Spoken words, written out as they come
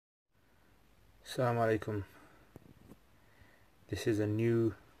Assalamu alaikum. This is a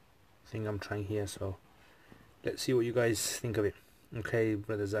new thing I'm trying here, so let's see what you guys think of it. Okay,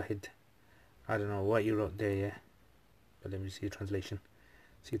 brother Zahid, I don't know what you wrote there, yeah, but let me see the translation,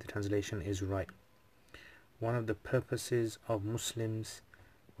 see if the translation is right. One of the purposes of Muslims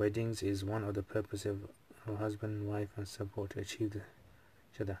weddings is one of the purposes of husband, wife and support to achieve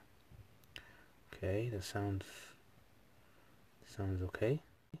each other. Okay, that sounds okay.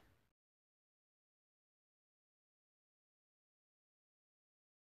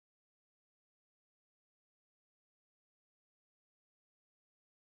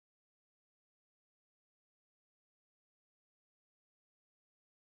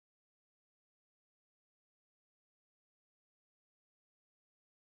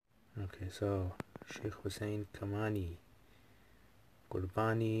 Okay, so Sheikh Hussein Kamani,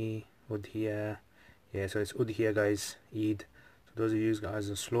 Qurbani, Udhiya. Yeah, so it's Udhiya, guys, Eid. So those of you guys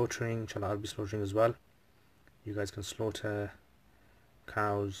are slaughtering, inshallah I'll be slaughtering as well. You guys can slaughter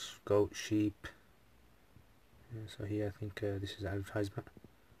cows, goat, sheep. Yeah, so here I think this is advertisement.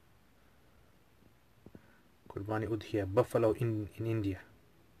 Qurbani Udhiya, buffalo in India.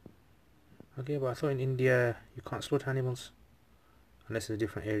 Okay, but I thought in India you can't slaughter animals unless it's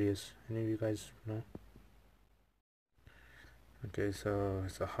different areas. Any of you guys know? Okay, so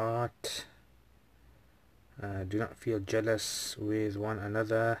it's a heart. Do not feel jealous with one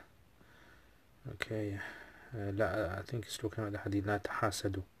another. Okay, I think it's talking about the hadith, la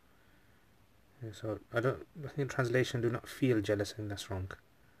tahasadu. So I think translation, do not feel jealous, and that's wrong.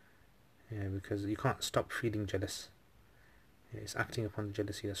 Yeah, because you can't stop feeling jealous. Yeah, it's acting upon the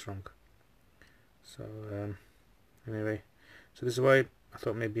jealousy, that's wrong. So anyway, so this is why I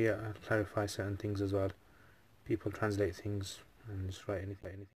thought maybe I'll clarify certain things as well. People translate things and just write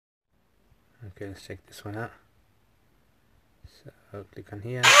anything. Okay, let's check this one out. So click on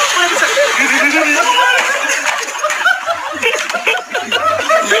here.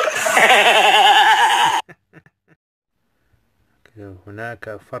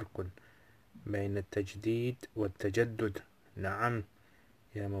 هناك فرق بين التجديد والتجدد. نعم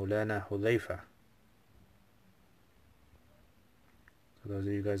يا مولانا حذيفة. So those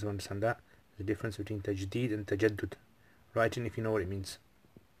of you guys who understand that, the difference between tajdeed and tajaddud. Write in if you know what it means.